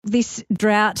this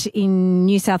drought in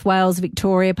New South Wales,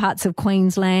 Victoria, parts of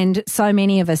Queensland, so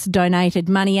many of us donated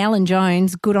money. Alan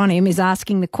Jones, good on him, is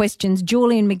asking the questions.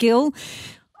 Julian McGill,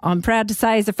 I'm proud to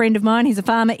say, is a friend of mine. He's a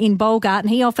farmer in Bolgart and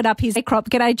he offered up his crop.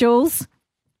 G'day, Jules.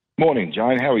 Morning,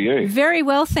 Jane. How are you? Very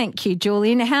well, thank you,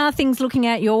 Julian. How are things looking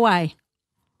out your way?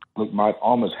 Look, mate,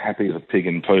 I'm as happy as a pig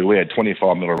in poo. We had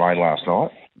 25 mil of rain last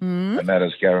night, and that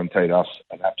has guaranteed us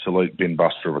an absolute bin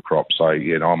buster of a crop. So,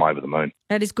 yeah, I'm over the moon.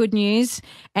 That is good news.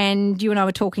 And you and I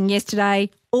were talking yesterday,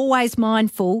 always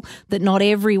mindful that not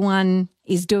everyone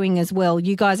is doing as well.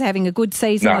 You guys are having a good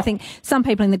season. No. I think some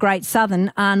people in the Great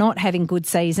Southern are not having good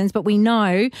seasons, but we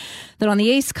know that on the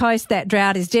East Coast that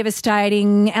drought is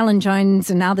devastating. Alan Jones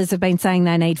and others have been saying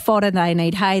they need fodder, they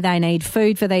need hay, they need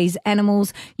food for these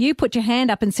animals. You put your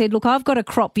hand up and said, look, I've got a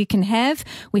crop you can have.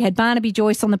 We had Barnaby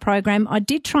Joyce on the program. I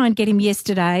did try and get him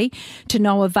yesterday to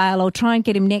no avail. I'll try and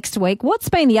get him next week. What's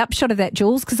been the upshot of that,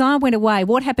 Jules? Because I went away.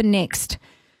 What happened next?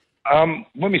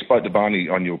 When we spoke to Barney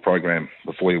on your program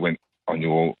before you went on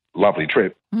your lovely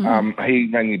trip, he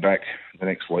rang me back the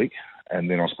next week, and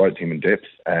then I spoke to him in depth,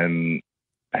 and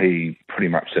he pretty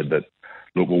much said that,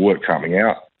 look, we'll work something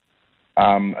out.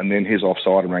 And then his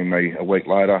offside rang me a week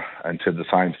later and said the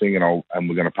same thing, and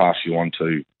we're going to pass you on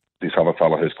to this other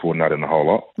fella who's coordinating the whole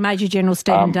lot. Major General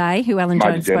Stephen Day, who Alan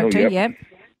Jones spoke to,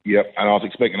 Yep. And I was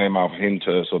expecting an email from him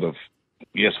to sort of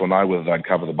yes or no whether they'd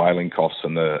cover the baling costs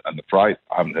and the freight.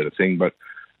 I haven't heard a thing, but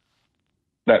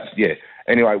that's, yeah.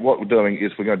 Anyway, what we're doing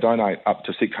is we're going to donate up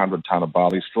to 600 tonne of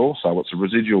barley straw. So it's a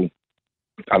residual,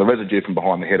 the residue from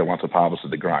behind the header once I've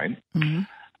harvested the grain.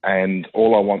 And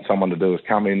all I want someone to do is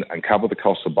come in and cover the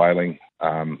cost of baling,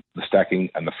 the stacking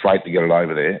and the freight to get it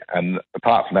over there. And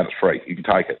apart from that, it's free. You can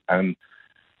take it. And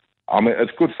I mean,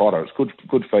 it's good fodder. It's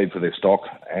good feed for their stock.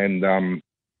 And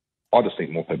I just think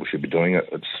more people should be doing it.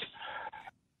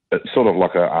 It's sort of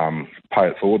like a pay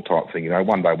it forward type thing. You know,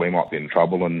 one day we might be in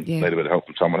trouble and need a bit of help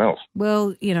from someone else.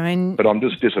 Well, you know, but I'm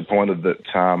just disappointed that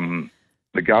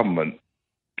the government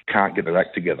can't get their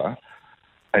act together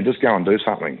and just go and do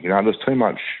something. You know, there's too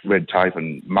much red tape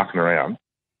and mucking around.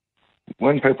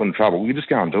 When people are in trouble, you just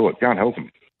go and do it. Go and help them.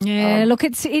 Yeah, look,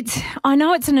 it's. I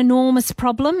know it's an enormous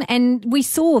problem, and we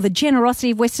saw the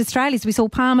generosity of West Australians. We saw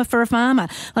Palmer for a farmer.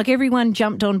 Like, everyone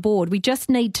jumped on board. We just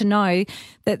need to know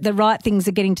that the right things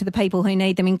are getting to the people who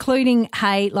need them, including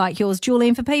hay like yours.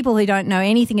 Julian, for people who don't know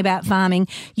anything about farming,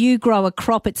 you grow a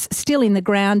crop. It's still in the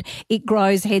ground. It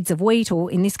grows heads of wheat, or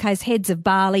in this case, heads of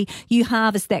barley. You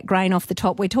harvest that grain off the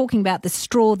top. We're talking about the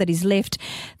straw that is left.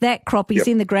 That crop is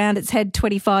in the ground. It's had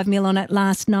 25 mil on it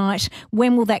last night.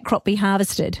 When will that crop be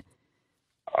harvested?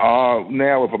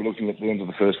 Now we're probably looking at the end of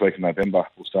the first week of November.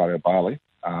 We'll start our barley.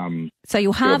 So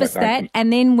you'll harvest that,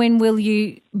 and then when will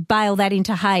you bale that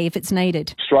into hay if it's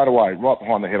needed? Straight away, right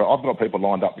behind the header. I've got people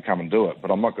lined up to come and do it,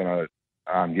 but I'm not going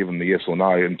to give them the yes or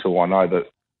no until I know that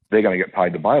they're going to get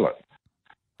paid to bale it.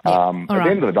 At the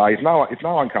end of the day, if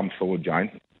no one comes forward,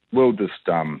 Jane, we'll just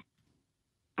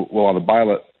we'll either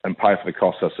bale it and pay for the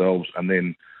costs ourselves, and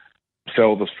then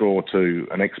sell the straw to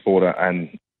an exporter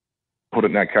and put it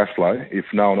in our cash flow if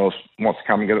no one else wants to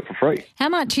come and get it for free. How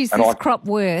much is this crop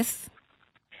worth?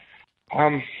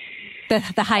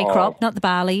 The hay crop, not the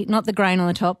barley, not the grain on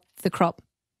the top, the crop.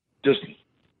 Just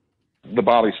the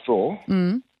barley straw.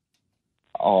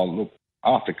 Oh, look,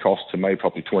 after cost to me,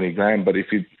 probably 20 grand, but if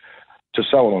you to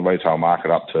sell it on the retail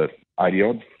market up to 80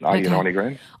 or 90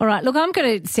 grand. All right. Look, I'm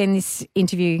going to send this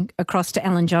interview across to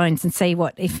Alan Jones and see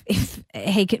what if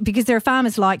he can, because there are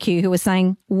farmers like you who are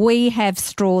saying we have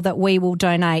straw that we will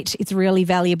donate. It's really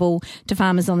valuable to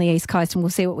farmers on the East Coast, and we'll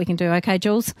see what we can do. Okay,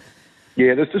 Jules?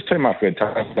 Yeah, there's just too much red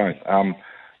tape, don't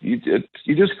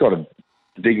you just got to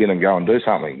dig in and go and do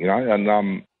something, you know,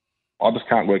 and I just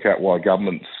can't work out why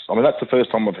governments... I mean, that's the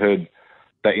first time I've heard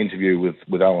that interview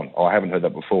with Alan. I haven't heard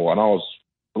that before, and I was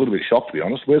a little bit shocked, to be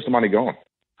honest. Where's the money gone?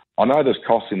 I know there's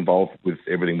costs involved with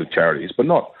everything with charities, but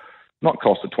not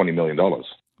costs of $20 million. Well,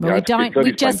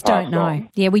 we just don't know. On.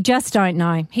 Yeah, we just don't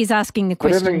know. He's asking the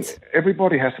questions.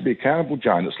 Everybody has to be accountable,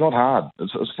 Jane. It's not hard.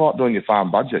 It's like doing your farm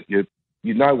budget.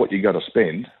 You know what you got to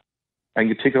spend, and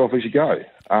you tick it off as you go.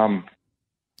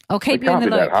 I'll keep you in the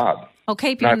loop. That hard. I'll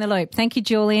keep you in the loop. Thank you,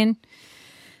 Julian.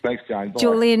 Thanks, Jane. Bye.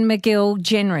 Julian McGill,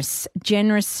 generous,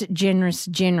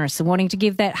 and wanting to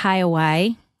give that hay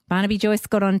away. Barnaby Joyce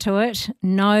got onto it.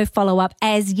 No follow-up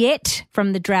as yet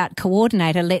from the drought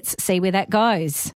coordinator. Let's see where that goes.